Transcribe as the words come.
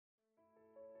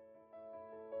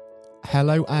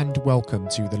Hello and welcome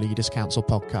to the Leaders Council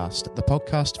podcast, the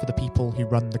podcast for the people who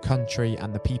run the country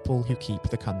and the people who keep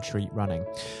the country running.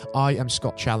 I am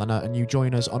Scott Challoner, and you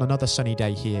join us on another sunny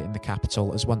day here in the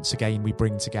capital as once again we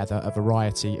bring together a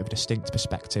variety of distinct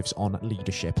perspectives on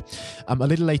leadership. A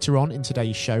little later on in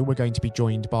today's show, we're going to be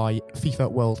joined by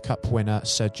FIFA World Cup winner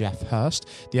Sir Geoff Hurst,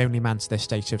 the only man to this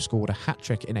date to have scored a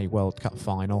hat-trick in a World Cup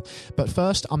final. But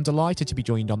first, I'm delighted to be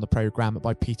joined on the programme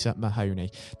by Peter Mahoney,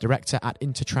 Director at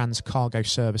Intertrans Cargo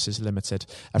Services Ltd,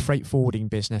 a freight forwarding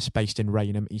business based in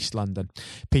Rainham, East London.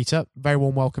 Peter, very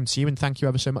warm welcome to you, and thank you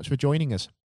ever so much for joining us.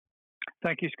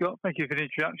 Thank you, Scott. Thank you for the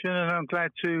introduction, and I'm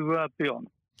glad to be on.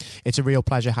 It's a real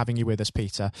pleasure having you with us,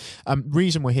 Peter.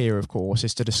 Reason we're here, of course,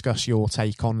 is to discuss your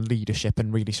take on leadership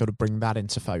and really sort of bring that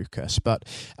into focus. But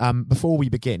before we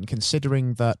begin,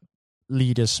 considering that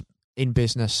leaders in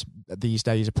business these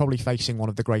days are probably facing one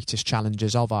of the greatest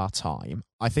challenges of our time,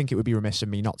 I think it would be remiss of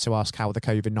me not to ask how the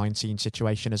COVID-19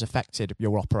 situation has affected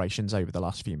your operations over the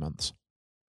last few months.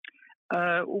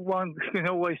 One can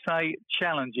always say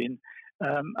challenging.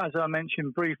 As I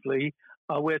mentioned briefly,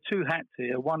 I wear two hats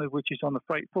here, one of which is on the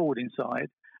freight forwarding side,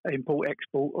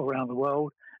 import-export around the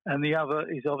world, and the other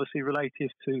is obviously relative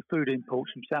to food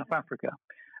imports from South Africa.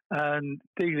 And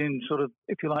dealing sort of,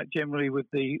 if you like, generally with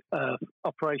the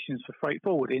operations for freight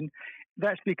forwarding,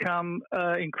 that's become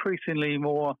increasingly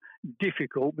more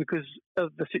difficult because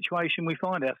of the situation we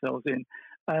find ourselves in.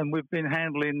 And we've been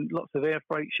handling lots of air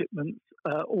freight shipments,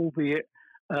 albeit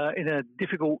in a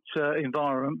difficult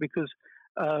environment because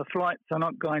flights are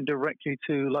not going directly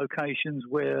to locations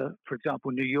where, for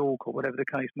example, New York or whatever the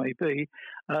case may be.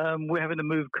 We're having to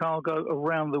move cargo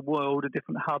around the world at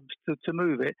different hubs to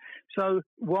move it. So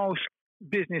whilst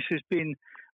business has been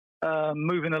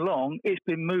moving along, it's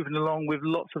been moving along with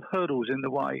lots of hurdles in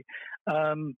the way.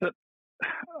 But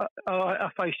I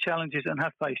face challenges and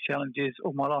have faced challenges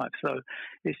all my life. So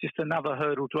it's just another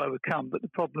hurdle to overcome. But the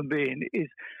problem being is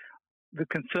the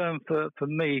concern for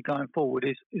me going forward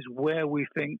is where we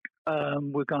think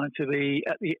we're going to be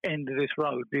at the end of this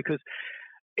road, because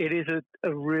it is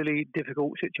a really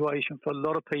difficult situation for a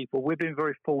lot of people. We've been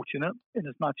very fortunate in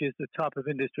as much as the type of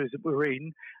industries that we're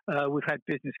in, we've had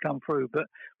business come through. But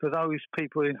for those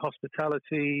people in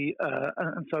hospitality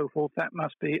and so forth, that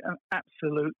must be an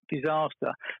absolute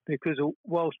disaster, because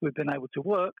whilst we've been able to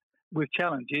work with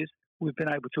challenges, we've been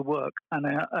able to work, and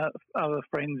our other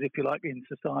friends, if you like, in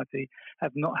society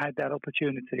have not had that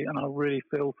opportunity, and I really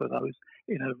feel for those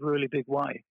in a really big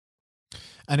way.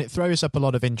 And it throws up a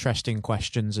lot of interesting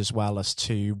questions as well as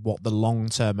to what the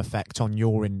long-term effect on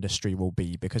your industry will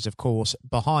be, because, of course,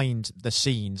 behind the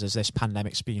scenes as this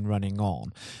pandemic's been running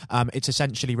on, it's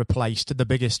essentially replaced the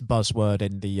biggest buzzword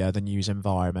in the news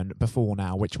environment before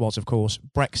now, which was, of course,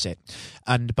 Brexit.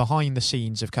 And behind the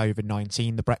scenes of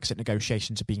COVID-19, the Brexit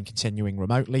negotiations have been continuing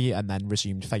remotely and then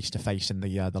resumed face-to-face in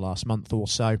the last month or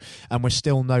so. And we're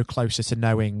still no closer to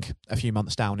knowing, a few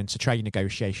months down into trade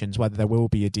negotiations, whether there will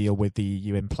be a deal with the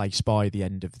EU in place by the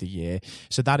end of the year.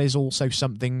 So that is also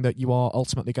something that you are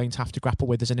ultimately going to have to grapple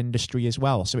with as an industry as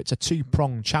well. So it's a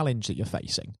two-pronged challenge that you're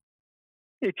facing.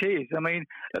 It is. I mean,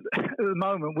 at the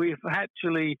moment, we've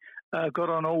actually got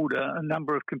on order a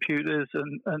number of computers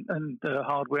and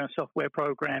hardware and software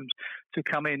programs to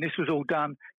come in. This was all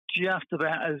done just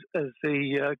about as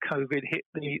the COVID hit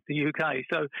the UK.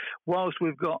 So whilst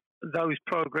we've got those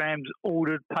programs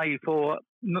ordered, paid for,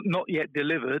 not yet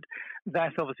delivered,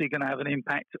 that's obviously going to have an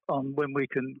impact on when we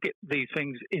can get these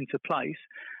things into place.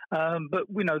 But,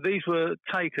 these were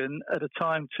taken at a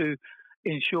time to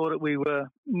ensure that we were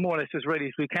more or less as ready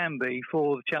as we can be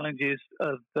for the challenges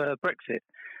of Brexit.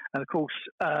 And, of course,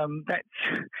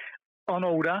 that's on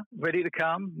order, ready to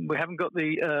come. We haven't got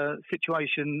the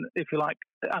situation, if you like,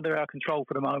 under our control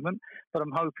for the moment, but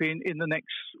I'm hoping in the next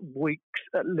weeks,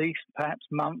 at least, perhaps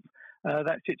month,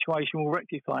 that situation will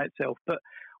rectify itself. But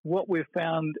what we've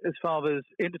found as far as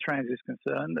Intertrans is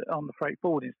concerned on the freight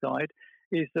forwarding side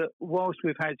is that whilst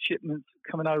we've had shipments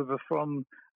coming over from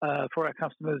for our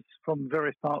customers from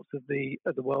various parts of the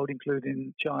world,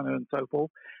 including China and so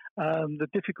forth, the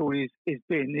difficulty is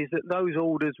that those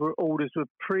orders were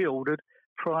pre-ordered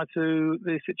prior to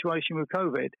the situation with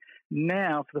COVID.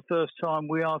 Now, for the first time,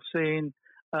 we are seeing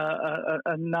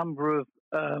a number of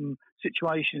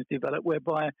situations develop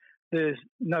whereby there's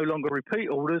no longer repeat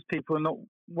orders. People are not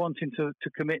wanting to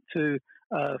commit to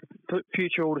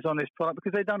future orders on this product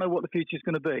because they don't know what the future is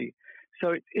going to be.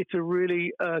 So it's a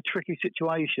really tricky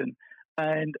situation,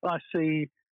 and I see,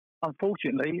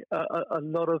 unfortunately, a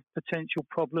lot of potential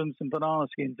problems and banana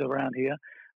skins around here,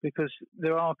 because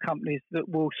there are companies that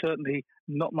will certainly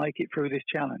not make it through this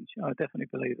challenge. I definitely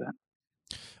believe that.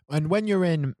 And when you're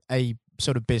in a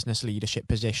sort of business leadership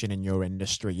position in your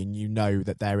industry, and you know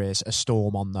that there is a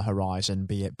storm on the horizon,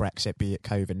 be it Brexit, be it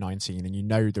COVID-19, and you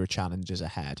know there are challenges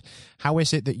ahead, how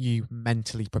is it that you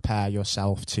mentally prepare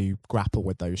yourself to grapple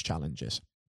with those challenges?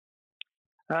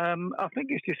 I think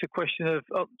it's just a question of,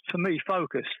 for me,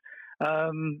 focus.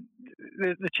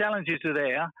 The challenges are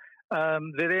there.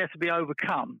 They're there to be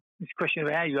overcome. It's a question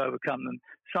of how you overcome them.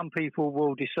 Some people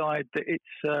will decide that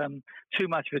it's too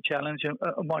much of a challenge and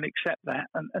won't accept that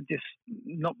and just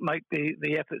not make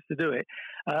the efforts to do it.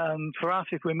 For us,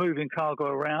 if we're moving cargo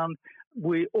around,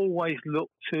 we always look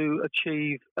to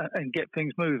achieve and get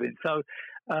things moving. So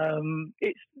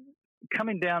it's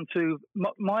coming down to,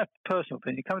 my personal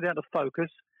opinion, coming down to focus,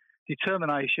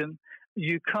 determination.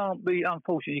 You can't be,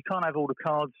 unfortunately, you can't have all the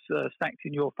cards stacked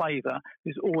in your favour.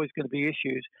 There's always going to be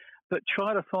issues. But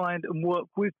try to find and work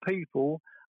with people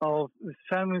of the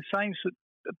same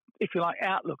if you like,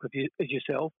 outlook as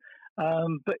yourself.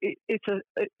 But it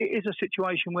is a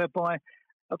situation whereby,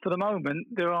 for the moment,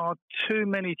 there are too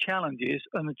many challenges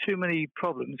and too many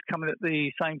problems coming at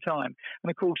the same time.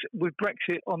 And of course, with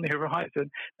Brexit on the horizon,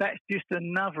 that's just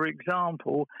another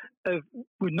example of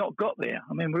we've not got there.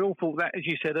 I mean, we all thought that, as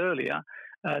you said earlier,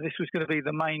 this was going to be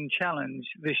the main challenge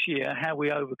this year, how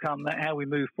we overcome that, how we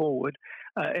move forward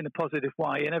in a positive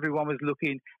way. And everyone was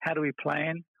looking, how do we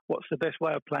plan? What's the best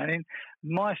way of planning?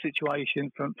 My situation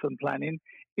from planning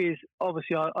is,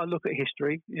 obviously, I look at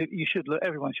history.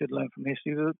 Everyone should learn from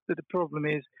history. The problem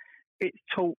is it's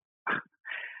taught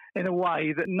in a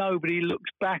way that nobody looks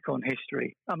back on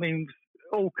history. I mean,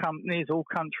 all companies, all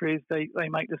countries, they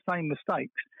make the same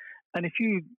mistakes. And if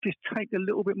you just take a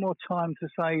little bit more time to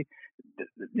say,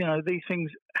 these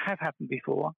things have happened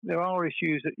before, there are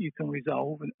issues that you can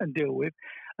resolve and deal with.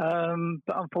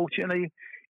 But unfortunately,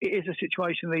 it is a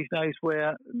situation these days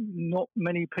where not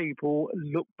many people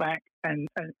look back and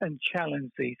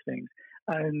challenge these things.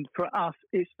 And for us,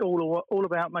 it's all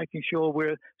about making sure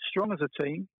we're strong as a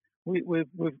team. We're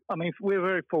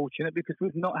very fortunate because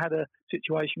we've not had a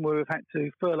situation where we've had to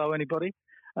furlough anybody.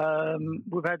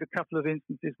 We've had a couple of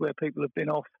instances where people have been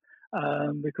off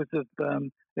because of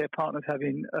their partners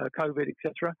having COVID,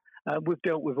 etc. We've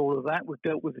dealt with all of that. We've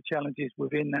dealt with the challenges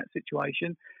within that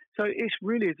situation. So it's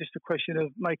really just a question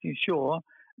of making sure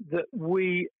that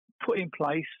we put in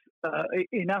place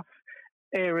enough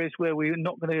areas where we're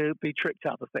not going to be tripped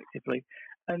up effectively,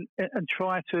 and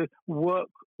try to work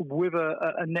with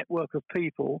a network of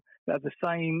people that have the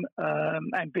same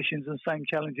ambitions and same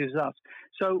challenges as us.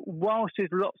 So whilst there's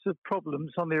lots of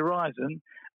problems on the horizon,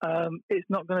 it's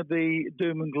not going to be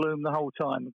doom and gloom the whole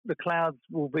time. The clouds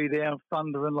will be there,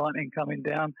 thunder and lightning coming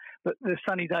down, but the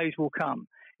sunny days will come.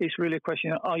 It's really a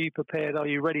question of, are you prepared? Are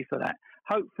you ready for that?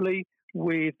 Hopefully,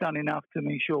 we've done enough to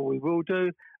make sure we will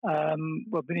do.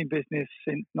 We've been in business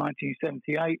since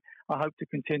 1978. I hope to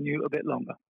continue a bit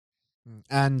longer.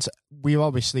 And we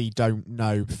obviously don't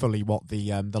know fully what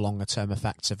the longer term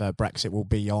effects of Brexit will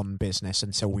be on business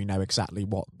until we know exactly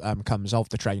what comes of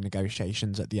the trade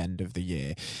negotiations at the end of the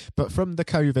year. But from the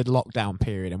COVID lockdown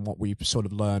period and what we've sort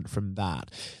of learned from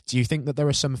that, do you think that there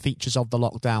are some features of the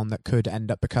lockdown that could end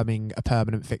up becoming a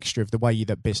permanent fixture of the way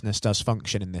that business does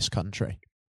function in this country?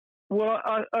 Well,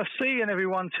 I see, and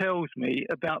everyone tells me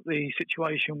about the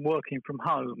situation working from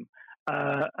home.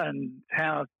 And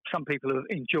how some people have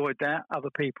enjoyed that, other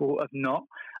people have not.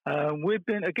 We've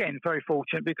been, again, very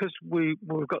fortunate because we've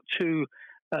got two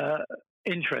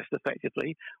interests,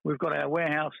 effectively. We've got our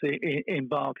warehouse in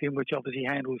Barking, which obviously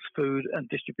handles food and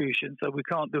distribution, so we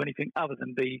can't do anything other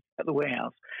than be at the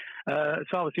warehouse. As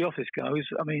far as the office goes,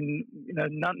 I mean,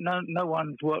 no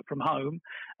one's worked from home.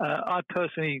 I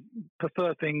personally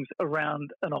prefer things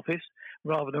around an office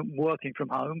rather than working from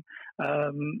home.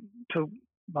 To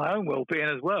my own well-being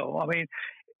as well. I mean,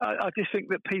 I just think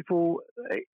that people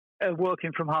are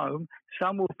working from home.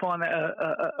 Some will find that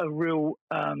a real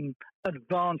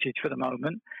advantage for the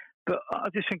moment, but I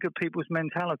just think of people's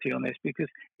mentality on this because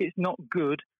it's not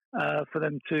good for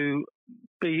them to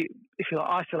be, if you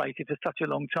like, isolated for such a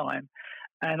long time.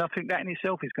 And I think that in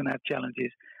itself is going to have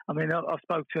challenges. I mean, I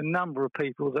spoke to a number of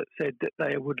people that said that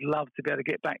they would love to be able to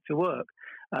get back to work.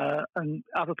 And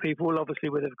other people, obviously,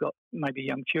 where they've got maybe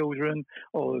young children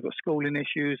or they've got schooling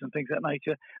issues and things of that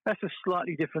nature, that's a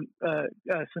slightly different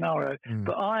scenario.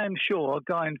 But I am sure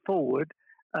going forward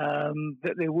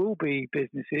that there will be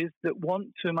businesses that want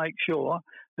to make sure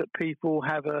that people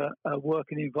have a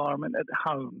working environment at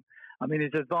home. I mean,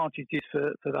 there's advantages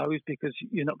for those because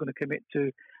you're not going to commit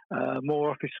to more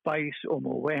office space or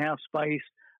more warehouse space.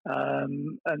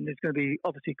 And there's going to be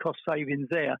obviously cost savings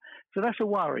there. So that's a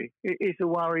worry. It is a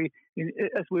worry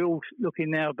as we're all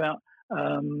looking now about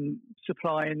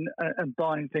supplying and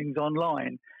buying things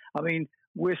online. I mean,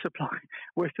 we're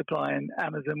supplying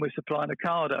Amazon, we're supplying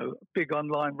Ocado, big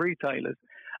online retailers,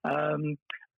 and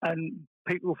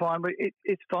people find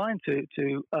it's fine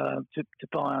to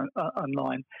buy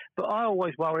online. But I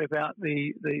always worry about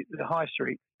the high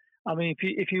street. I mean,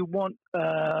 if you want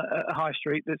a high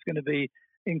street that's going to be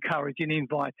encouraging,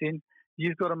 inviting,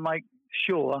 you've got to make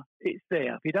sure it's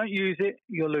there. If you don't use it,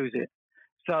 you'll lose it.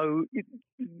 So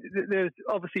there's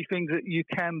obviously things that you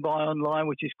can buy online,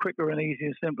 which is quicker and easier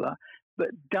and simpler. But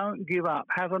don't give up.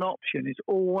 Have an option. It's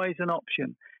always an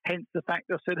option. Hence the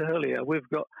fact I said earlier, we've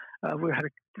had a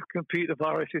computer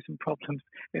viruses and problems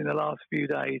in the last few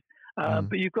days.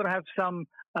 But you've got to have some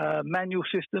manual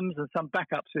systems and some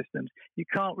backup systems. You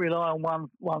can't rely on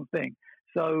one thing.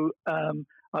 So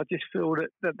I just feel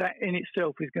that in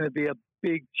itself is going to be a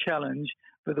big challenge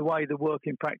for the way the work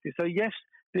in practice. So yes,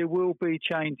 there will be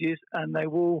changes, and they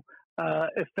will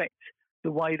affect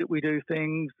the way that we do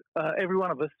things, every one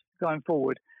of us going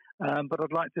forward. But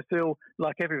I'd like to feel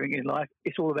like everything in life,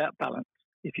 it's all about balance.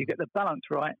 If you get the balance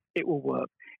right, it will work.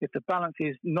 If the balance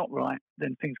is not right,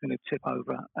 then things are going to tip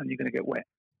over and you're going to get wet.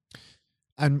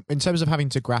 And in terms of having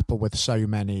to grapple with so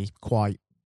many quite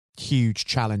huge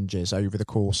challenges over the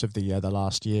course of the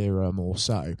last year or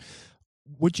so,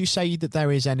 would you say that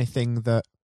there is anything that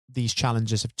these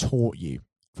challenges have taught you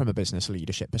from a business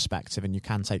leadership perspective, and you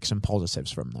can take some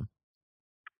positives from them?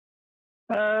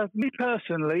 Me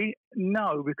personally,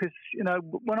 no, because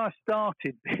when I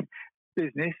started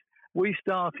business, we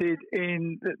started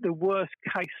in the worst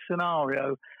case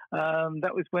scenario.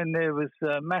 That was when there was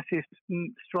massive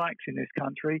strikes in this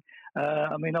country.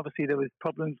 I mean, obviously there was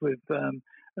problems with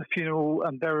funeral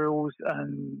and burials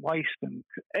and waste and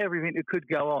everything that could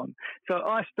go on. So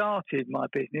I started my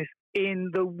business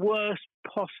in the worst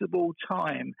possible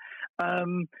time.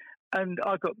 And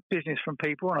I got business from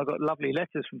people, and I got lovely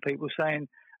letters from people saying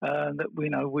that we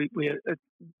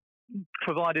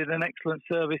provided an excellent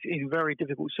service in very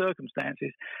difficult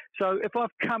circumstances. So if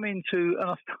I've come into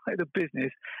and I started a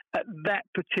business at that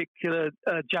particular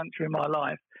juncture in my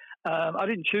life, I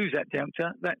didn't choose that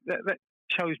juncture. That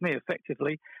chose me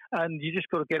effectively, and you just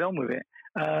got to get on with it.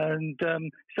 And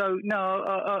so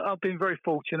no, I've been very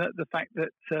fortunate. The fact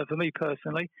that for me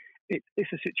personally,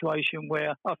 it's a situation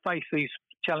where I've faced these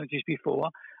challenges before.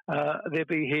 They'll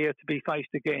be here to be faced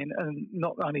again, and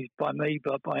not only by me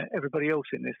but by everybody else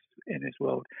in this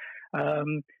world.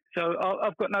 So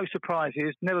I've got no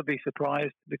surprises. Never be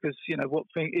surprised, because what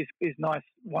thing is nice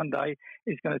one day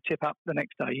is going to tip up the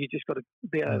next day. You just got to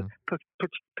be able to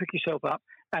pick yourself up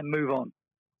and move on.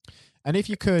 And if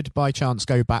you could, by chance,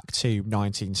 go back to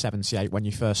 1978 when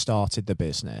you first started the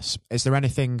business, is there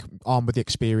anything armed with the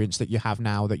experience that you have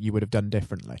now that you would have done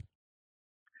differently?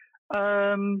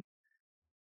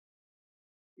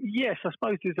 Yes, I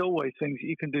suppose there's always things that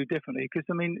you can do differently, because,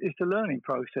 I mean, it's a learning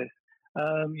process.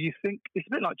 You think it's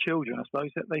a bit like children, I suppose,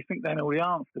 that they think they know the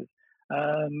answers.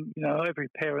 Every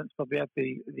parent's probably had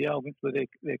the arguments with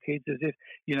their kids, as if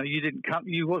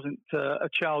you wasn't a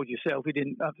child yourself. You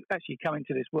didn't actually come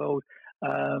into this world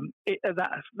at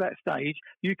that stage.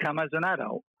 You come as an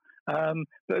adult,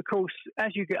 but of course,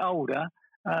 as you get older,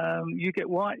 you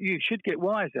should get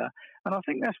wiser. And I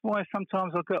think that's why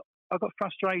sometimes I got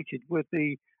frustrated with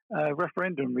the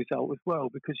referendum result as well,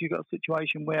 because you got a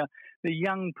situation where the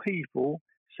young people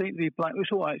seem to be blamed.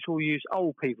 It's all use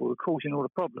old people who are causing all the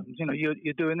problems.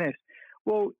 You're doing this.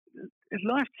 Well, as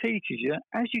life teaches you,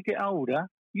 as you get older,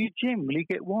 you generally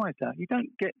get wiser. You don't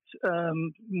get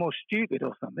more stupid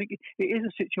or something. It is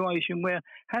a situation where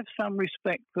have some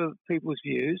respect for people's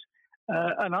views.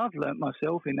 And I've learnt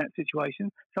myself in that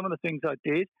situation. Some of the things I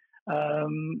did,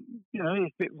 it's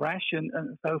a bit rash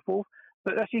and so forth.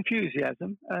 But that's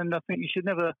enthusiasm, and I think you should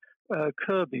never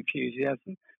curb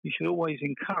enthusiasm. You should always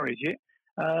encourage it,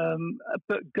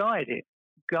 but guide it.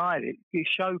 You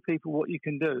show people what you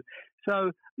can do.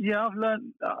 So yeah, I've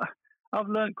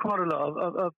learned quite a lot.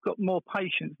 I've got more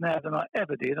patience now than I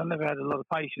ever did. I never had a lot of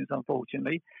patience,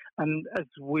 unfortunately. And as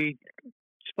we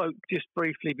spoke just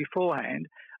briefly beforehand,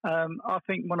 I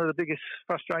think one of the biggest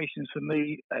frustrations for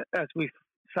me, as we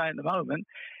say at the moment,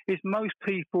 is most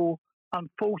people,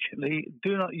 unfortunately,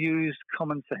 do not use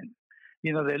common sense.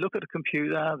 They look at the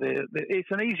computer.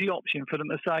 It's an easy option for them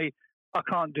to say, I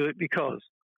can't do it because.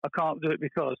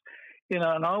 And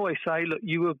I always say, look,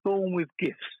 you were born with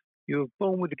gifts. You were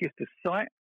born with the gift of sight,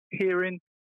 hearing,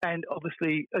 and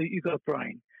obviously you've got a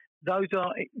brain. Those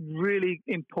are really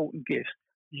important gifts.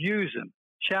 Use them.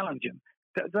 Challenge them.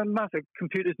 That doesn't matter.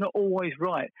 Computer's not always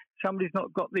right. Somebody's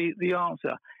not got the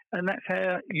answer. And that's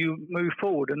how you move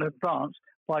forward and advance,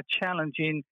 by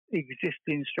challenging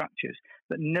existing structures,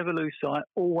 but never lose sight.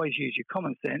 Always use your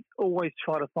common sense. Always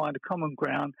try to find a common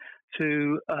ground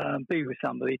to be with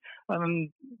somebody.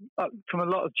 From a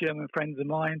lot of German friends of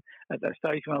mine at that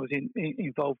stage when I was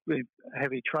involved with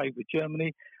heavy trade with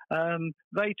Germany,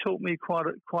 they taught me quite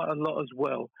a lot as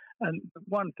well. And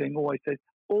one thing always says,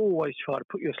 always try to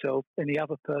put yourself in the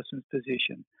other person's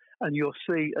position, and you'll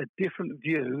see a different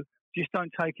view. Just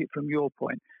don't take it from your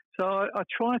point. So I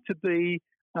try to be,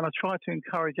 and I try to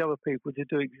encourage other people to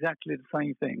do exactly the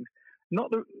same things. Not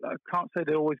that I can't say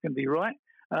they're always going to be right,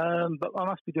 but I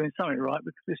must be doing something right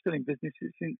because we're still in business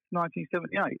since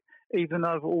 1978, even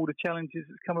over all the challenges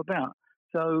that's come about.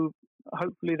 So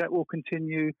hopefully that will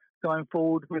continue going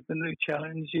forward with the new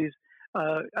challenges,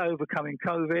 overcoming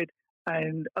COVID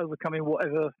and overcoming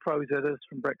whatever throws at us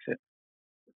from Brexit.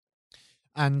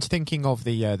 And thinking of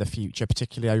the future,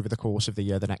 particularly over the course of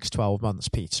the next 12 months,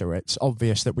 Peter, it's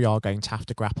obvious that we are going to have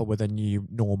to grapple with a new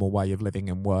normal way of living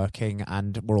and working,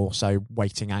 and we're also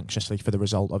waiting anxiously for the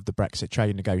result of the Brexit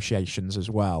trade negotiations as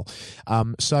well.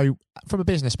 So from a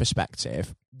business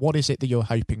perspective, what is it that you're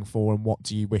hoping for, and what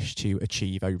do you wish to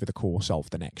achieve over the course of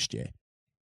the next year?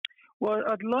 Well,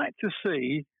 I'd like to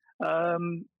see,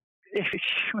 if it's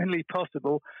humanly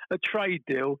possible, a trade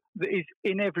deal that is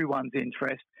in everyone's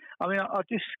interest. I mean, I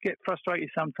just get frustrated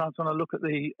sometimes when I look at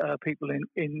the people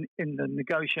in the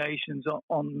negotiations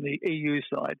on the EU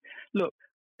side. Look,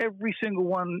 every single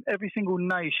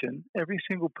nation, every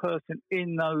single person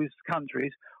in those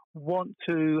countries want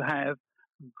to have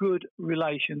good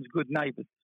relations, good neighbours.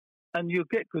 And you'll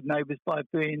get good neighbours by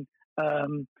being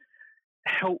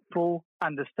helpful,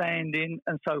 understanding,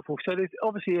 and so forth. So there's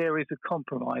obviously areas of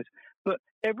compromise, but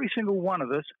every single one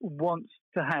of us wants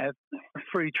to have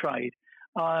free trade.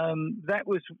 That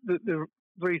was the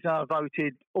reason I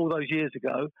voted all those years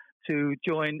ago to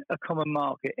join a common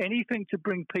market. Anything to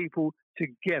bring people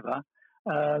together,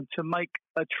 to make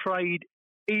a trade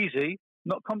easy,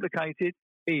 not complicated,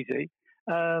 easy.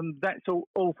 That's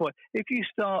all for it. If you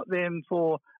start them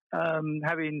for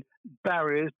having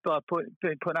barriers by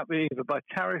putting up either by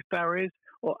tariff barriers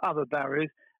or other barriers,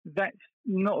 that's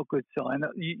not a good sign.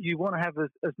 You want to have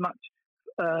as much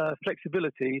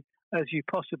flexibility as you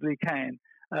possibly can.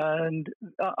 And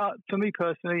for me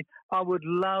personally, I would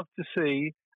love to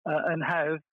see and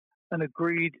have an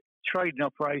agreed trading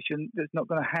operation that's not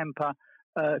going to hamper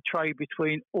trade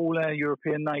between all our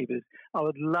European neighbours. I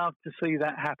would love to see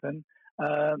that happen.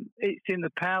 It's in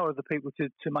the power of the people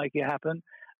to make it happen.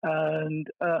 And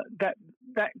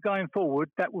that going forward,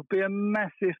 that would be a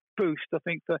massive boost, I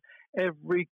think, for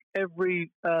every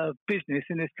business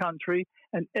in this country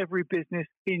and every business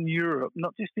in Europe,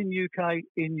 not just in UK,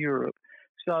 in Europe.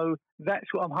 So that's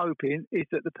what I'm hoping, is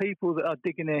that the people that are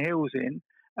digging their heels in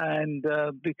and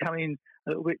becoming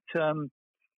a little bit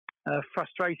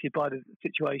frustrated by the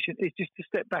situation is just to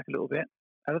step back a little bit,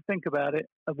 have a think about it,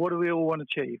 and what do we all want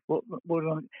to achieve,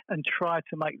 and try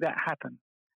to make that happen.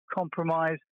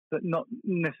 Compromise, but not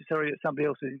necessarily at somebody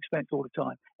else's expense all the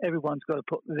time. Everyone's got to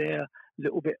put their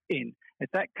little bit in. If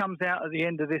that comes out at the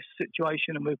end of this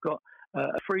situation and we've got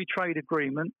a free trade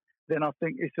agreement, then I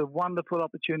think it's a wonderful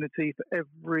opportunity for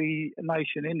every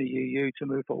nation in the EU to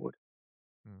move forward.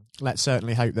 Let's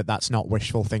certainly hope that that's not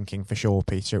wishful thinking for sure,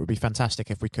 Peter. It would be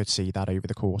fantastic if we could see that over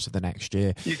the course of the next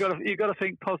year. You've got to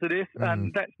think positive,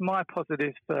 and that's my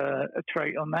positive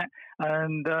trait on that.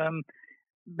 And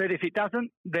but if it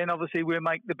doesn't, then obviously we'll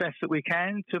make the best that we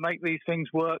can to make these things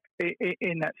work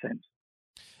in that sense.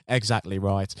 Exactly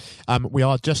right. We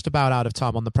are just about out of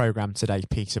time on the programme today,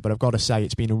 Peter, but I've got to say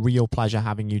it's been a real pleasure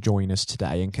having you join us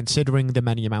today. And considering the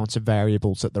many amounts of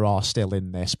variables that there are still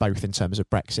in this, both in terms of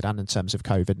Brexit and in terms of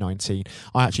COVID-19,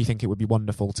 I actually think it would be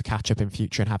wonderful to catch up in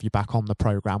future and have you back on the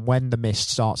programme when the mist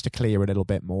starts to clear a little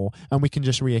bit more and we can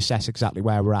just reassess exactly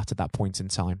where we're at that point in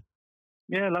time.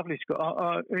 Yeah, lovely,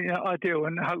 Scott. Ideal.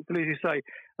 And hopefully, as you say,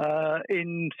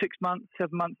 in 6 months,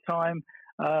 7 months' time,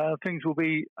 things will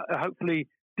be hopefully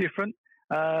different,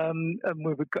 and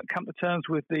we've come to terms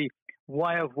with the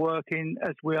way of working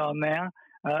as we are now,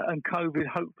 and COVID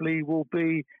hopefully will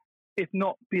be, if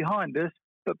not behind us,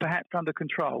 but perhaps under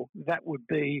control. That would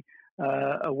be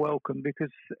a welcome,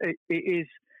 because it is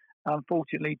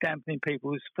unfortunately dampening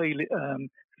people's feeling.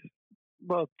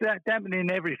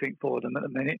 Dampening everything for them at the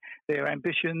minute, their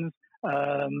ambitions,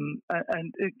 and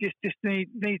it just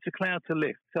needs a cloud to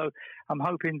lift. So I'm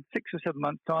hoping 6 or 7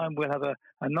 months' time we'll have a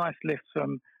nice lift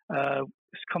from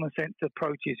common sense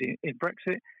approaches in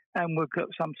Brexit, and we've got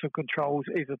some sort of controls,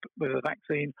 either with a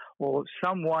vaccine or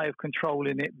some way of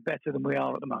controlling it better than we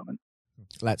are at the moment.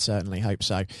 Let's certainly hope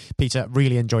so. Peter,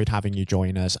 really enjoyed having you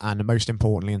join us, and most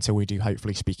importantly, until we do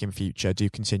hopefully speak in future, do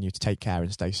continue to take care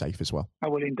and stay safe as well. I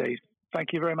will indeed.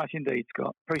 Thank you very much indeed,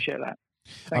 Scott. Appreciate that.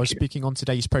 I was speaking on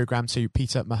today's programme to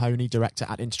Peter Mahoney, Director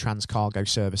at Intertrans Cargo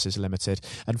Services Ltd.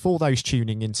 And for those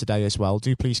tuning in today as well,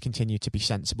 do please continue to be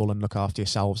sensible and look after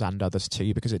yourselves and others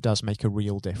too, because it does make a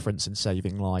real difference in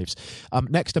saving lives.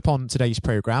 Next up on today's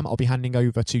programme, I'll be handing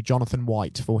over to Jonathan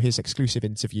White for his exclusive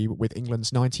interview with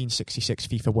England's 1966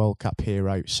 FIFA World Cup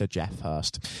hero, Sir Geoff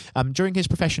Hurst. During his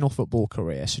professional football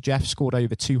career, Sir Geoff scored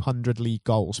over 200 league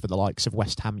goals for the likes of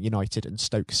West Ham United and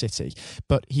Stoke City,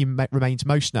 but he remains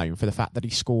most known for the fact that he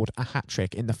scored a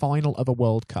hat-trick in the final of a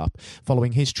World Cup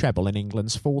following his treble in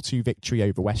England's 4-2 victory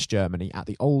over West Germany at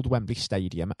the old Wembley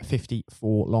Stadium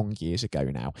 54 long years ago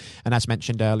now. And as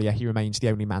mentioned earlier, he remains the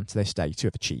only man to this day to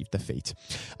have achieved the feat.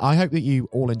 I hope that you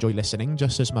all enjoy listening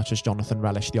just as much as Jonathan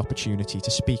relished the opportunity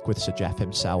to speak with Sir Geoff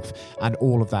himself, and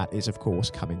all of that is, of course,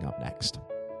 coming up next.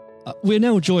 We're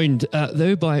now joined,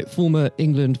 though, by former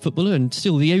England footballer and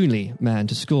still the only man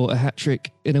to score a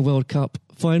hat-trick in a World Cup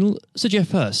final, Sir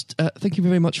Geoff Hurst. Thank you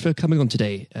very much for coming on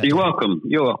today. You're welcome.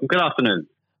 You're welcome. Good afternoon.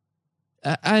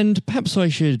 And perhaps I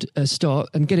should start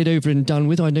and get it over and done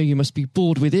with. I know you must be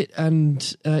bored with it,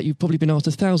 and you've probably been asked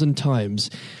 1,000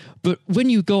 times. But when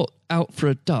you got out for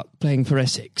a duck playing for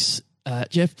Essex,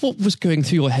 Geoff, what was going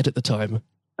through your head at the time?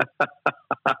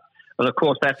 Well, of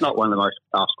course, that's not one of the most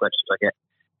asked questions I get.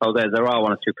 Oh, there are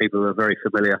one or two people who are very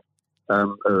familiar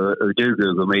who do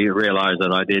Google me, realise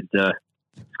that I did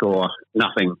score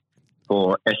nothing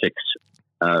for Essex.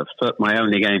 My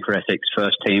only game for Essex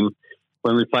first team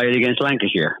when we played against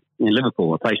Lancashire in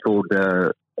Liverpool, a place called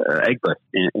Egbert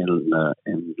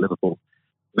in Liverpool,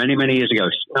 many, many years ago,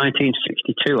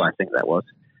 1962, I think that was.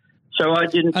 So I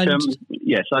didn't, I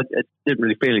didn't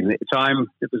really feel it at the time.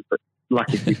 It was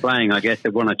lucky to be playing, I guess.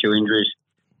 There were one or two injuries.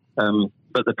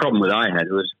 But the problem that I had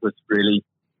was really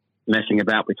messing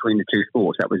about between the two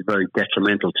sports. That was very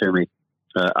detrimental to me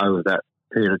over that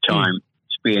period of time,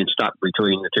 being stuck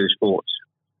between the two sports.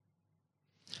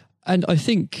 And I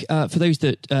think for those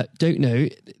that don't know,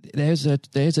 there's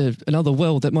another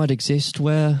world that might exist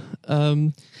where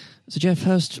Sir Geoff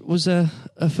Hurst was a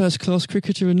first-class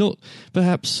cricketer and not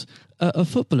perhaps a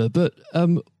footballer. But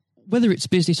whether it's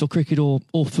business or cricket or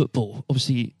football,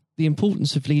 obviously the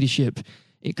importance of leadership,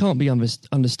 it can't be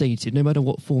understated, no matter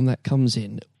what form that comes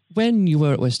in. When you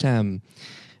were at West Ham,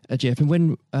 Geoff, and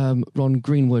when Ron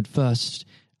Greenwood first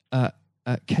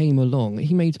came along,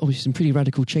 he made obviously some pretty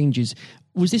radical changes.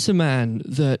 Was this a man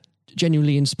that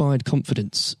genuinely inspired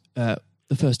confidence the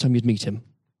first time you'd meet him?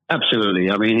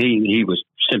 Absolutely. I mean, he was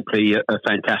simply a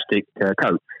fantastic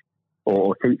coach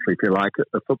or teacher, if you like,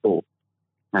 of football.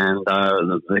 And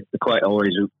the quite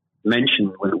always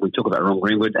mentioned when we talk about Ron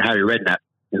Greenwood, Harry Redknapp,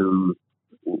 who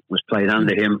was played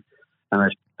under him and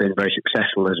has been very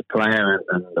successful as a player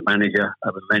and a manager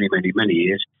over many, many, many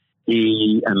years.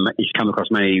 He's come across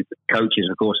many coaches,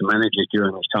 of course, and managers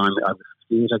during his time over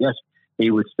years, I guess.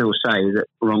 He would still say that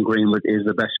Ron Greenwood is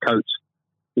the best coach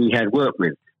he'd worked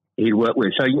with.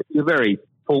 So you're very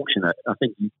fortunate. I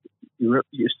think you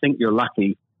think you're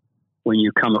lucky when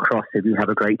you come across, if you have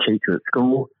a great teacher at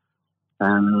school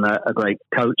and a great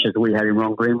coach as we had in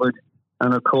Ron Greenwood,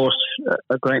 and of course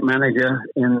a great manager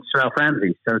in Sir Alf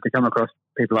Ramsey. So to come across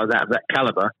people like that, of that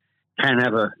calibre, can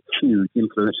have a huge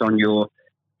influence on your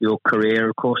career,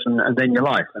 of course, and then your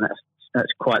life, and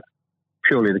that's quite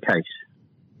purely the case.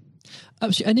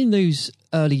 Absolutely. And in those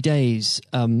early days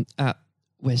at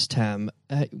West Ham,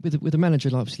 with a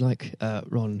manager like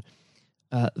Ron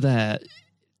there,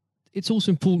 it's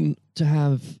also important to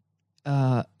have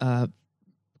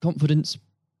confidence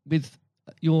with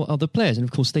your other players, and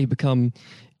of course they become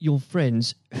your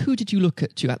friends. Who did you look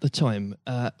at the time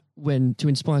when to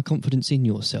inspire confidence in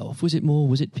yourself? Was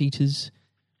it Peter's?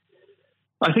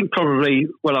 I think probably,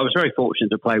 well, I was very fortunate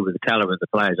to play with the calibre of the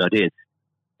players I did.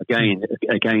 Again,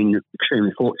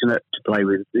 extremely fortunate to play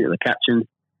with the captain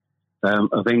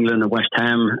of England and West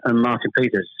Ham, and Martin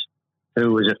Peters,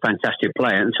 who was a fantastic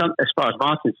player. And as far as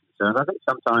Martin's concerned, I think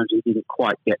sometimes he didn't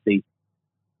quite get the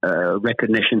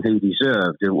recognition he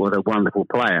deserved. What a wonderful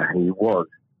player he was.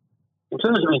 In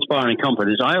terms of inspiring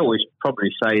confidence, I always probably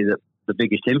say that the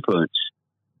biggest influence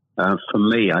for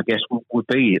me, I guess, would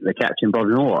be the captain,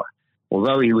 Bobby Moore.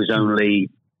 Although he was only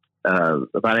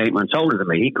about 8 months older than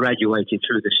me, he graduated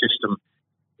through the system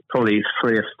probably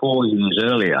 3 or 4 years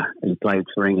earlier. He played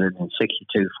for England in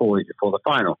 62, 4 years before the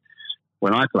final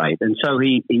when I played. And so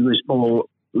he was more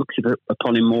looked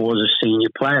upon him more as a senior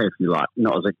player, if you like,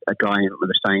 not as a guy with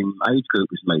the same age group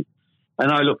as me.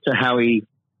 And I looked at how he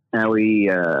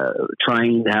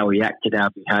trained, how he acted, how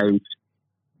he behaved,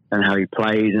 and how he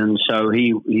played. And so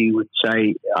he would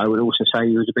say, I would also say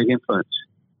he was a big influence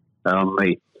on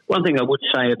me. One thing I would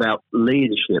say about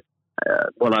leadership,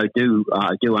 what I do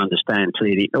understand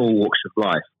clearly in all walks of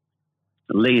life,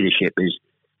 leadership is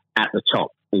at the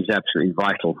top, is absolutely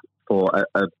vital for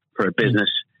a business,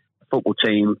 a football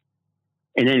team,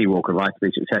 in any walk of life to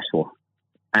be successful.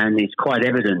 And it's quite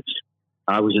evident.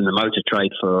 I was in the motor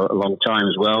trade for a long time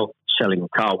as well, selling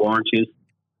car warranties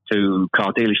to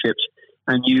car dealerships.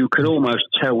 And you could almost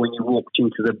tell when you walked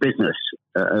into the business,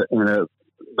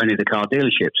 many of the car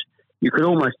dealerships, you could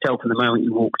almost tell from the moment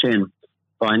you walked in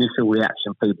by initial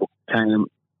reaction, people came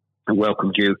and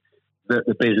welcomed you, that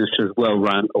the business was well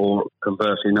run or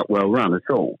conversely not well run at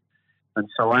all. And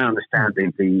so I understand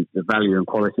the value and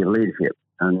quality of leadership.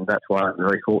 And that's why I'm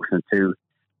very fortunate to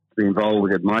be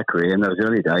involved in my career in those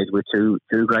early days with two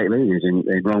great leaders in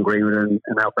Ron Greenwood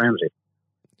and Alf Ramsey.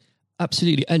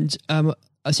 Absolutely. And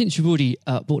since you've already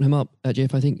brought him up,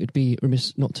 Jeff, I think it'd be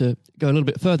remiss not to go a little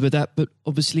bit further with that. But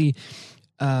obviously,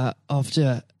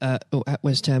 after at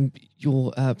West Ham,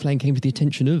 your playing came to the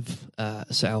attention of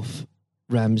Sir Alf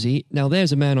Ramsey. Now,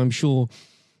 there's a man I'm sure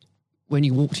when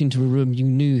you walked into a room, you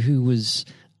knew who was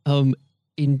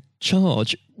in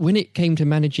charge. When it came to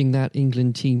managing that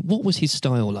England team, what was his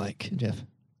style like, Jeff?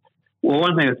 Well,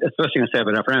 the first thing I say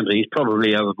about Alf Ramsey, he's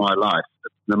probably over my life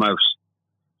the most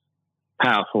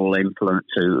powerful influence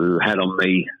who had on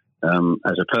me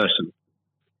as a person.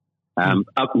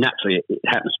 Naturally, it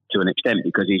happens to an extent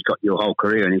because he's got your whole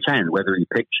career in his hand. Whether he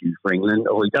picks you for England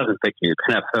or he doesn't pick you, it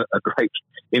can have a great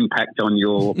impact on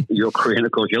your career and,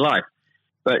 of course, your life.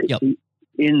 But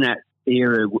in that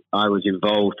era, I was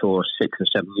involved for 6 or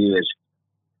 7 years.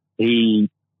 It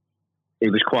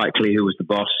was quite clear who was the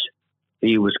boss.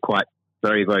 He was quite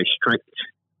very, very strict.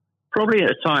 Probably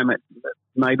at a time,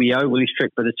 maybe overly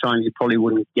strict, but at a time you probably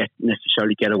wouldn't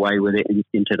necessarily get away with it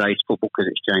in today's football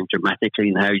because it's changed dramatically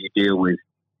in how you deal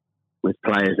with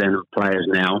players then and players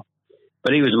now.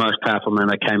 But he was the most powerful man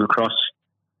I came across,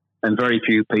 and very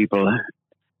few people.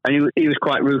 And he was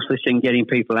quite ruthless in getting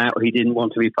people out who didn't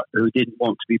want to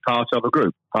be part of a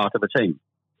group, part of a team.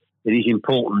 It is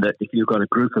important that if you've got a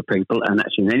group of people, and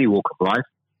that's in any walk of life,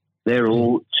 they're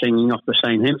all singing off the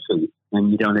same hymn sheet,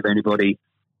 and you don't have anybody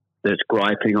that's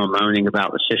griping or moaning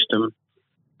about the system.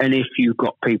 And if you've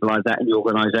got people like that in your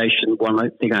organisation,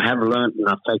 one thing I have learned, and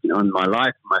I've taken it on in my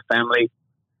life, my family,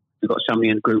 you've got somebody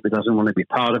in the group that doesn't want to be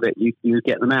part of it, you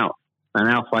get them out. And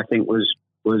Alf, I think, was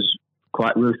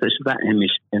quite ruthless with that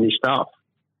in his staff.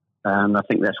 And I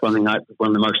think that's one of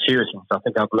the most serious things I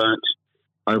think I've learnt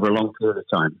over a long period of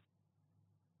time.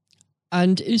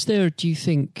 And is there, do you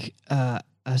think,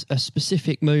 a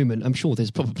specific moment, I'm sure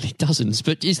there's probably dozens,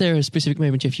 but is there a specific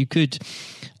moment, if you could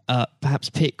perhaps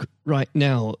pick right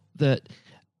now, that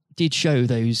did show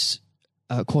those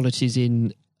qualities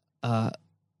in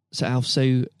Sir Alf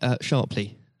so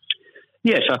sharply?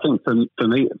 Yes, I think for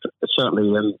me,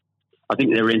 certainly, I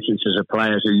think there are instances of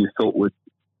players who you thought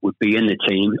would be in the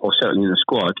team or certainly in the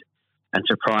squad, and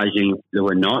surprisingly they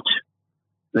were not.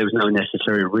 There was no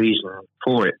necessary reason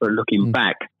for it, but looking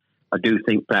back, I do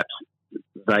think perhaps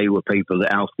they were people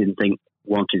that Alf didn't think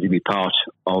wanted to be part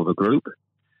of a group.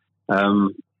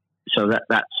 So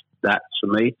that's for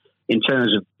me. In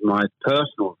terms of my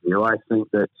personal view, I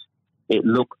think that it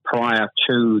looked prior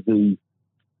to the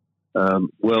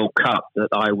World Cup that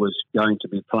I was going to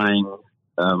be playing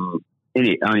in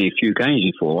it. Only a few games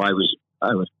before I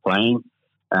was playing,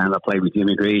 and I played with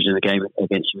Jimmy Greaves in the game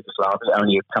against Yugoslavia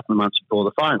only a couple of months before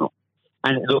the final.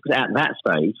 And it looked at that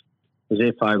stage as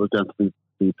if I was going to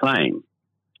be playing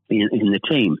in the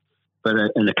team. But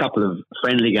in a couple of more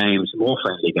friendly games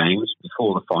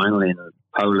before the final in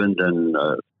Poland and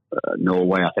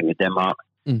Norway, I think, and Denmark,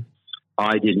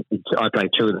 I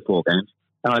played 2 of the 4 games,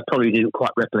 and I probably didn't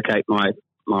quite replicate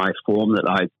my form that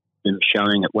I'd been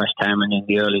showing at West Ham and in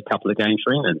the early couple of games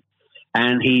for England.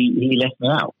 And he left me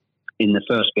out in the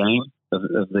first game of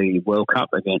the World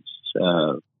Cup against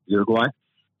Uruguay.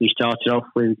 He started off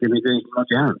with Jimmy Greaves and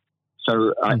Roger Hunt.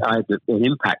 So I had an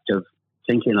impact of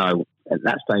thinking at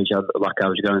that stage I looked like I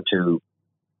was going to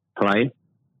play,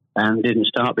 and didn't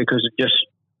start because of just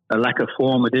a lack of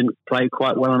form. I didn't play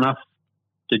quite well enough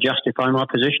to justify my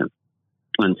position.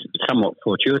 And somewhat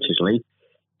fortuitously,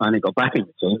 I only got back in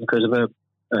the team because of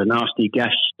a nasty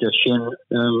gash to shin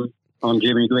on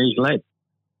Jimmy Greaves' leg.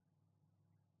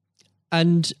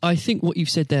 And I think what you've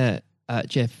said there,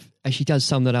 Jeff, actually does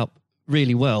sum that up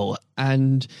really well.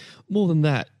 And more than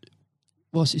that,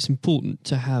 whilst it's important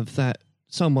to have that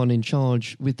someone in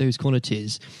charge with those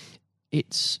qualities,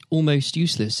 it's almost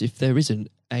useless if there isn't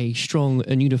a strong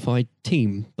and unified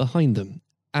team behind them.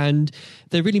 And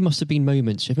there really must have been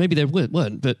moments, if maybe there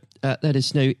weren't, but let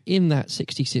us know, in that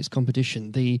 66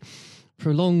 competition, the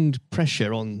prolonged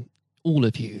pressure on all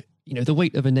of you, the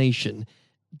weight of a nation,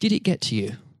 did it get to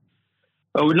you?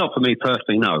 Oh, not for me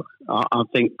personally, no. I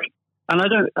think, and I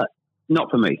don't,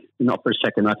 not for me, not for a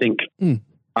second. I think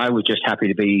I was just happy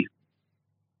to be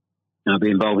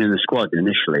involved in the squad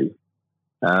initially.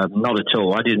 Not at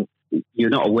all. You're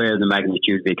not aware of the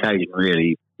magnitude of the occasion,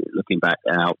 really, looking back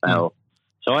out.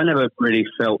 So I never really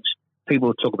felt,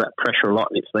 people talk about pressure a lot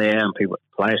and it's there, and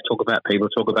players talk about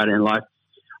it in life.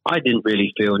 I didn't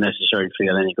really necessarily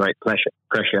feel any great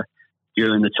pressure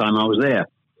during the time I was there.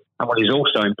 And what is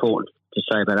also important to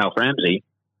say about Alf Ramsey,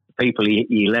 the people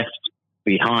he left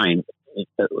behind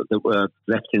that were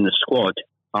left in the squad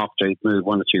after he moved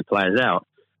one or two players out,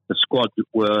 the squad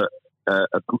were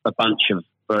a bunch of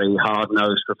very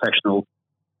hard-nosed, professional,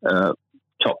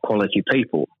 top-quality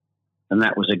people. And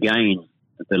that was, again,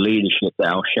 the leadership that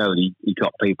Al showed. He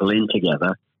got people in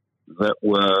together that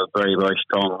were very, very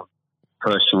strong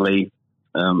personally.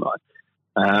 And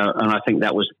I think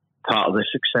that was part of the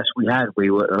success we had.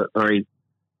 We were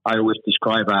I always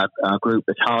describe our group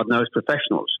as hard-nosed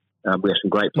professionals. We have some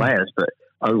great players, but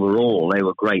overall they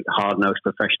were great hard-nosed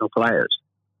professional players.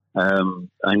 And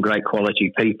great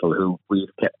quality people who we've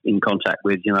kept in contact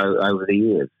with, over the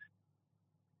years.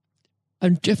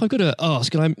 And Jeff, I've got to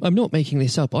ask, and I'm not making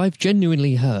this up, I've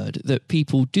genuinely heard that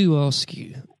people do ask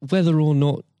you whether or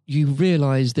not you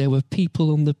realise there were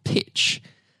people on the pitch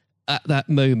at that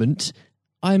moment.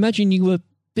 I imagine you were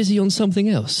busy on something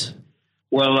else.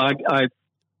 Well, I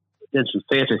did some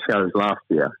theatre shows last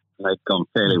year. They've gone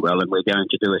fairly well, and we're going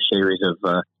to do a series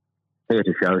of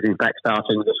theatre shows, in fact,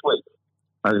 starting this week,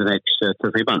 over the next 2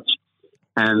 or 3 months.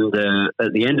 And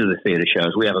at the end of the theatre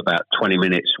shows, we have about 20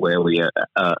 minutes where we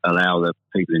allow the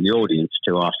people in the audience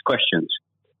to ask questions.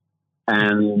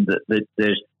 And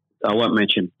I won't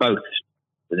mention both.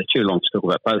 They're too long to talk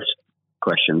about both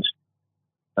questions.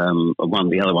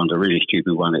 The other one's a really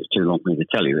stupid one. It's too long for me to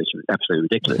tell you. It's absolutely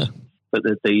ridiculous. But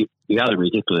the other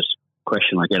ridiculous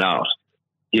question I get asked,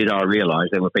 did I realise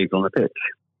there were people on the pitch?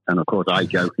 And of course, I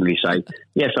jokingly say,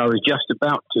 yes, I was just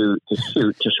about to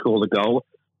shoot to score the goal.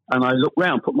 And I looked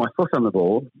round, put my foot on the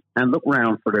ball, and looked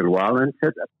round for a little while and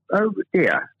said, oh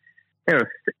dear, there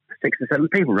are 6 or 7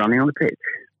 people running on the pitch.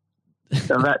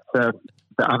 So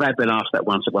I've been asked that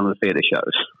once at one of the theatre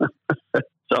shows.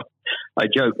 So I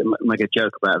make a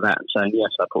joke about that and saying, yes,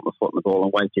 I put my foot on the ball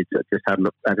and waited to just have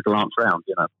a glance round,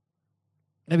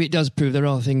 Maybe it does prove there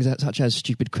are things such as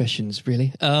stupid questions,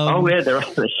 really. Oh, yeah, there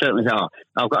certainly are.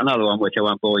 I've got another one which I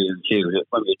won't bore you into.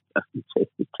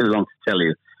 It's too long to tell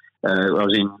you. I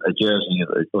was in a Jersey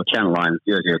or Channel Line,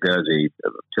 Jersey or Guernsey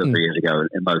 2 or 3 years ago,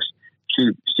 and most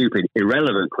stupid,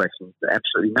 irrelevant questions,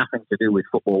 absolutely nothing to do with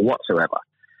football whatsoever,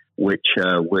 which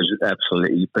was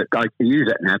absolutely, but I can use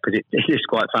that now because it is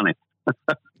quite funny.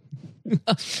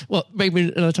 Well, maybe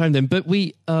another time then, but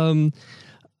we... well,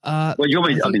 you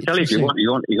want me? I can tell you if you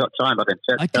want. You got time? I can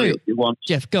tell you if you want.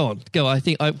 Jeff, go on. I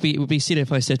think it would be silly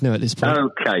if I said no at this point.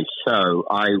 Okay, so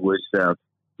I was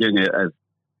doing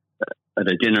at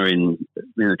a dinner in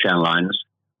the Channel Lines,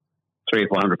 300 or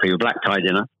 400 people, black tie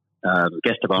dinner,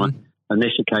 guest of honour. On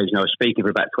this occasion, I was speaking for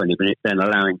about 20 minutes, then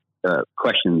allowing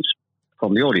questions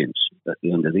from the audience at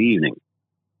the end of the evening.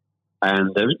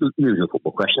 And there was usual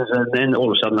football questions, and then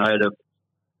all of a sudden I had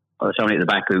somebody at the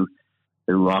back who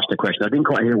asked a question. I didn't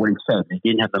quite hear what he said. He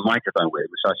didn't have the microphone with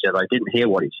him. So I said, I didn't hear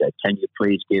what he said. Can you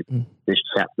please give this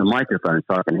chap the microphone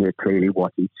so I can hear clearly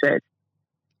what he said?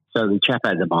 So the chap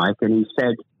had the mic and he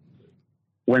said,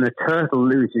 when a turtle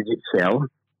loses its shell,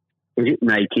 is it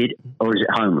naked or is it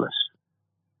homeless?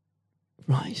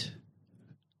 Right.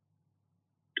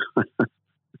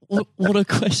 What a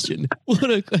question. What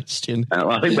a question.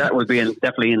 I think that would be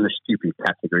definitely in the stupid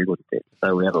category, wouldn't it?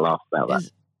 So we had a laugh about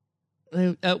that.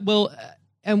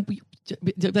 And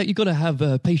you've got to have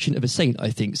a patient of a saint, I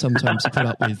think, sometimes to put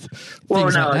up with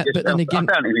things like that. But then again,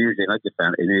 I found it amusing. I just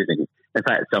found it amusing. In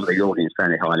fact, some of the audience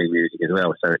found it highly amusing as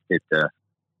well. So it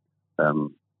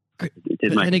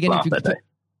did make me laugh that day.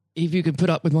 If you can put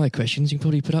up with my questions, you can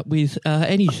probably put up with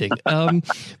anything.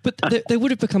 But there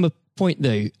would have become a point,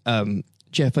 though,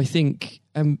 Jeff, I think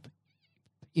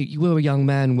you were a young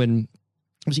man when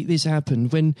obviously this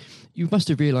happened, when you must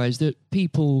have realised that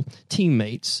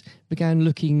teammates, began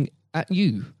looking at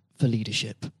you for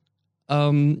leadership.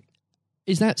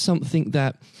 Is that something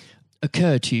that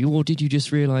occurred to you, or did you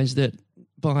just realise that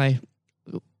by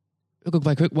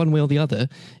one way or the other,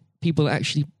 people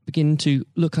actually begin to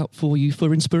look up for you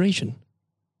for inspiration?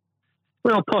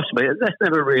 Well, possibly. That's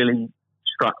never really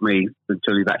struck me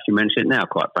until you've actually mentioned it now,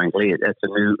 quite frankly. It's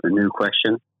a new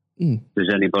question. Does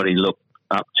anybody look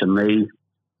up to me?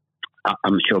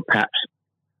 I'm sure perhaps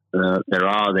there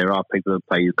are people who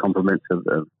pay you compliments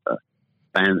of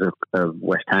fans of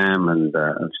West Ham and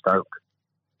Stoke,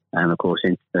 and of course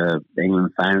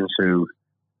England fans who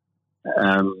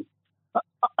I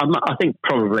think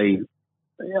probably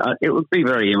it would be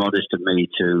very immodest of me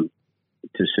to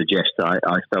suggest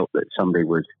I felt that somebody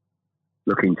was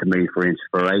looking to me for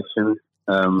inspiration.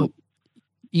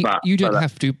 You don't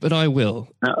have to, but I will.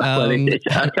 It's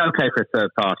okay for a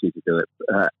third party to do it.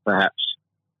 Perhaps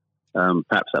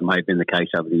that may have been the case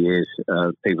over the years.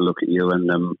 People look at you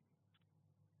and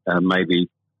maybe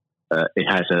it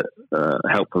has a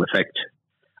helpful effect.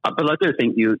 But I do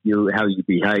think you how you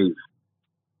behave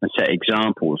and set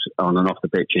examples on and off the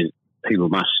pitches, people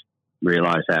must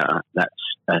realise that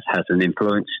has an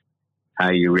influence. How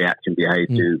you react and behave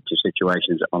to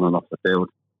situations on and off the field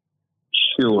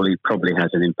surely probably has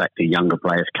an impact to younger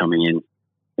players coming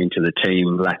into the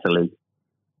team latterly.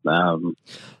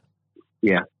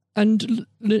 And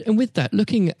with that,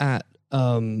 looking at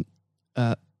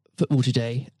football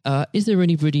today, is there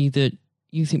anybody that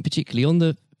you think particularly on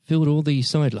the field or the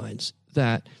sidelines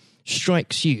that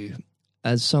strikes you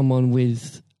as someone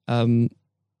with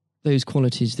those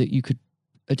qualities that you could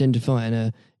identify in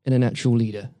a natural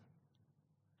leader?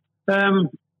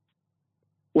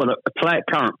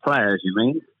 Current players, you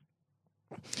mean?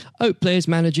 Oh, players,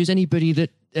 managers, anybody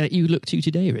that you look to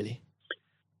today, really?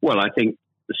 Well, I think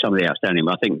some of the outstanding.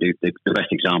 I think the best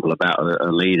example about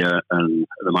a leader at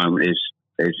the moment is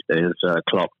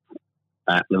Klopp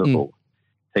at Liverpool.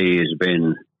 He has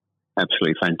been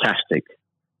absolutely fantastic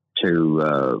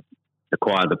to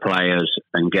acquire the players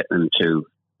and get them to.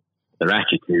 Their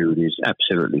attitude is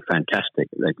absolutely fantastic.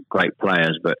 They're great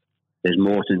players, but there's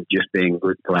more to just being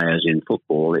good players in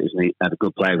football. It isn't have a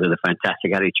good player with a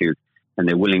fantastic attitude, and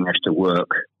their willingness to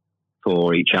work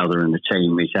for each other and the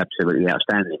team is absolutely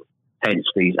outstanding. Hence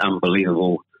these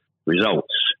unbelievable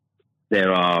results.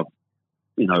 There are,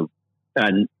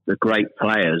 and the great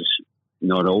players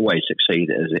not always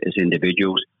succeed as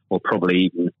individuals, or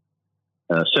probably even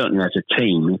certainly as a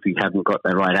team if you haven't got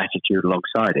the right attitude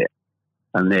alongside it.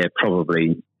 And they're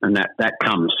probably, and that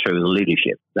comes through the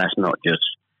leadership. That's not just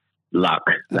luck.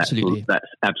 Absolutely. That's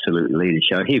absolute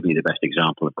leadership. He'd be the best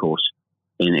example, of course,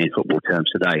 in football terms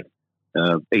today.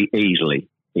 Easily.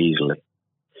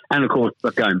 And of course,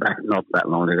 but going back not that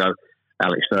long ago,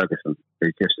 Alex Ferguson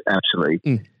is just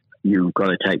absolutely. You've got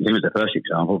to take him as the first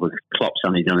example, because Klopp's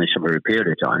only done this over a period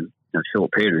of time, a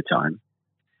short period of time.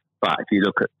 But if you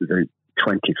look at the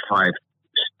 26,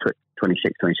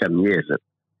 27 years that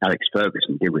Alex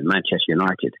Ferguson did with Manchester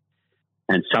United,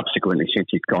 and subsequently since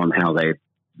he's gone, how they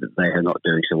are not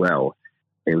doing so well.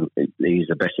 He's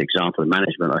the best example of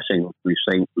management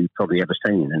we've probably ever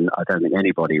seen, and I don't think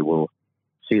anybody will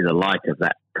see the light of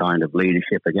that kind of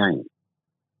leadership again.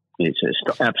 It's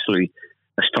absolutely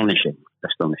astonishing.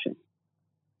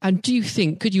 And do you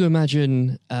think, could you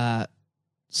imagine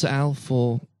Sir Alf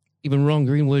or even Ron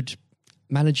Greenwood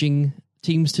managing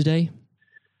teams today?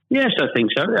 Yes, I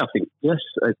think so. I think yes,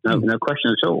 no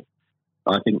question at all.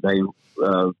 I think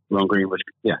Ron Greenwood.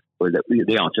 Yeah, well,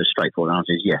 the answer, straightforward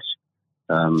answer is yes.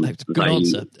 Good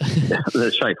answer.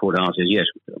 The straightforward answer is yes.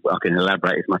 I can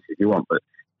elaborate as much as you want, but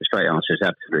the straight answer is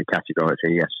absolutely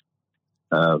categorically yes.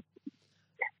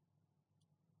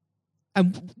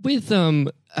 And with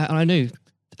and I know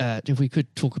if we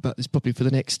could talk about this probably for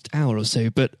the next hour or so,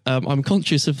 but I'm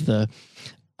conscious of the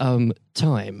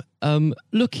time.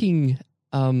 Looking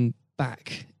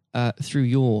back through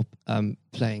your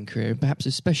playing career, perhaps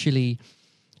especially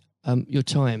your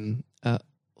time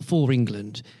for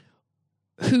England,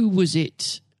 who was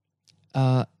it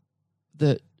that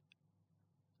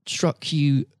struck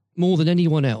you more than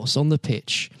anyone else on the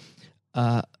pitch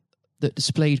that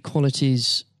displayed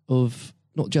qualities of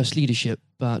not just leadership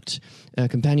but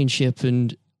companionship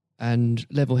and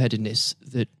level-headedness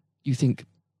that you think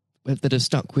that have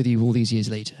stuck with you all these years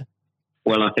later?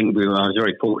 Well, I think I was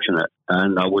very fortunate,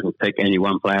 and I wouldn't pick any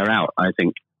one player out. I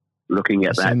think looking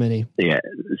at so many,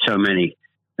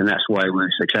 and that's why we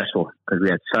were successful, because we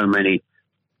had so many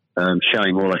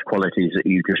showing all those qualities that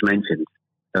you just mentioned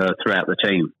throughout the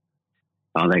team.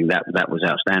 I think that was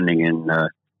outstanding, and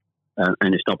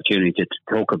it's an opportunity to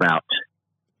talk about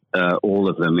all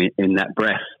of them in that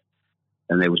breath.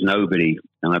 And there was nobody.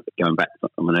 And going back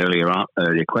from an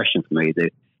earlier question for me,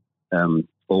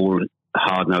 all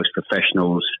hard-nosed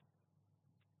professionals,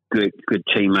 good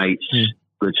teammates,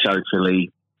 good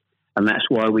socially, and that's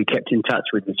why we kept in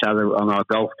touch with each other on our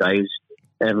golf days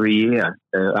every year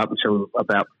up until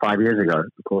about 5 years ago,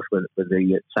 of course, with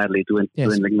the sadly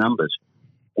dwindling numbers.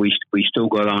 We still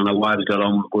got on. Our wives got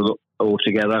on with all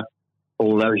together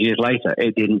all those years later.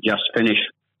 It didn't just finish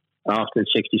after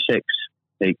 66.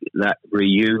 That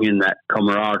reunion, that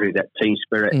camaraderie, that team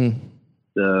spirit,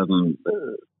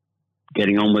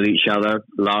 getting on with each other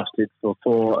lasted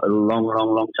for a long,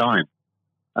 long, long time.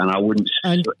 And I wouldn't.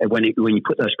 When you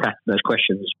put those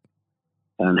questions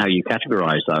and how you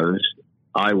categorise those,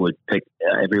 I would pick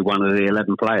every one of the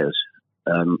 11 players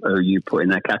who you put in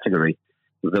that category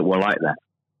that were like that.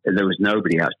 There was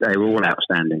nobody else. They were all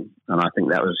outstanding, and I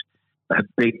think that was a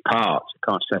big part.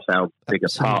 I can't stress how big a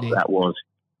part that was.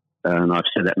 And I've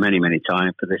said that many, many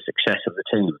times for the success of the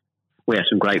team. We have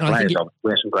some great players. We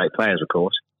have some great players, of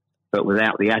course, but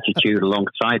without the attitude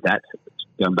alongside that,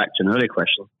 going back to an earlier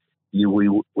question, we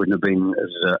wouldn't have been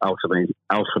as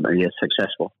ultimately as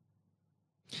successful.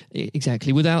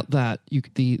 Exactly. Without that,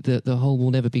 the whole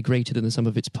will never be greater than the sum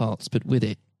of its parts. But with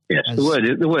it, yes, the word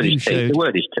is team. The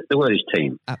word is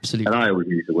team. Absolutely. And I always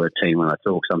use the word team when I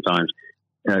talk. Sometimes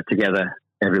together,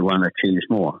 everyone achieves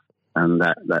more, and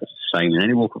that's the same in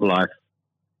any walk of life.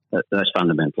 That's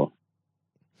fundamental.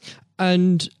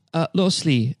 And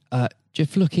lastly,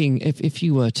 Jeff, looking if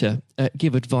you were to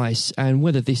give advice, and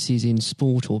whether this is in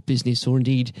sport or business or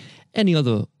indeed any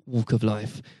other walk of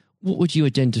life, what would you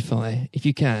identify, if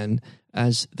you can,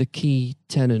 as the key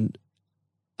tenet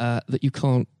that you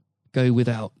can't go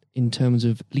without in terms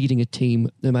of leading a team,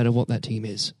 no matter what that team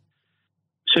is?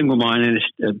 Single-mindedness,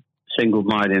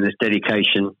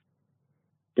 dedication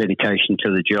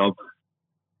to the job,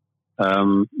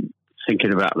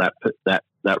 thinking about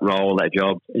that role, that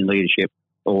job in leadership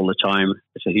all the time.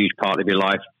 It's a huge part of your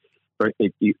life. I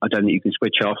don't think you can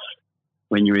switch off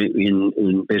when you're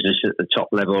in business at the top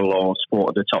level or sport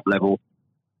at the top level.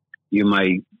 You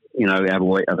may, have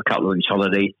a couple of weeks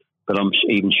holiday, but I'm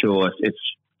even sure if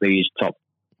these top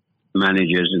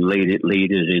managers and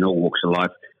leaders in all walks of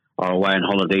life are away on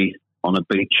holiday on a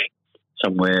beach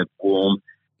somewhere warm,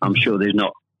 I'm sure they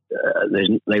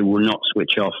will not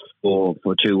switch off for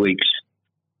 2 weeks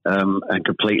and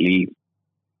completely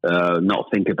not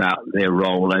think about their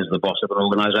role as the boss of an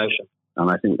organisation. And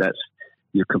I think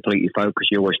you're completely focused.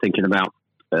 You're always thinking about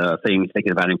things,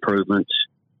 thinking about improvements,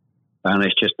 and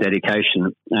it's just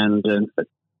dedication and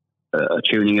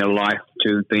tuning your life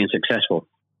to being successful.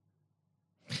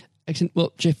 Excellent.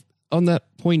 Well, Jeff, on that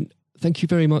point, thank you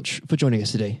very much for joining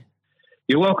us today.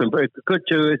 You're welcome. Very good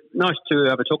nice to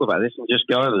have a talk about this and just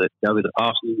go over the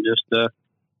past and just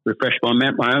refresh my own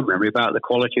memory about the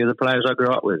quality of the players I grew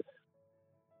up with.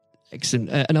 Excellent.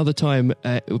 Another time,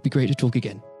 it would be great to talk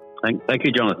again. Thank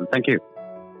you, Jonathan. Thank you.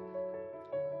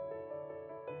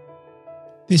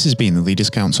 This has been the Leaders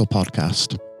Council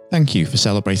podcast. Thank you for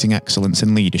celebrating excellence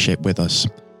in leadership with us.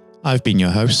 I've been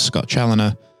your host, Scott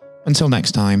Challoner. Until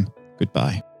next time,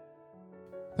 goodbye.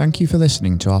 Thank you for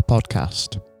listening to our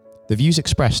podcast. The views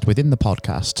expressed within the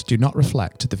podcast do not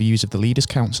reflect the views of the Leaders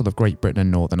Council of Great Britain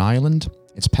and Northern Ireland,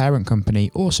 its parent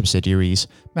company or subsidiaries,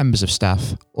 members of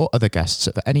staff, or other guests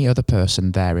of any other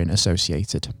person therein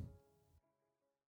associated.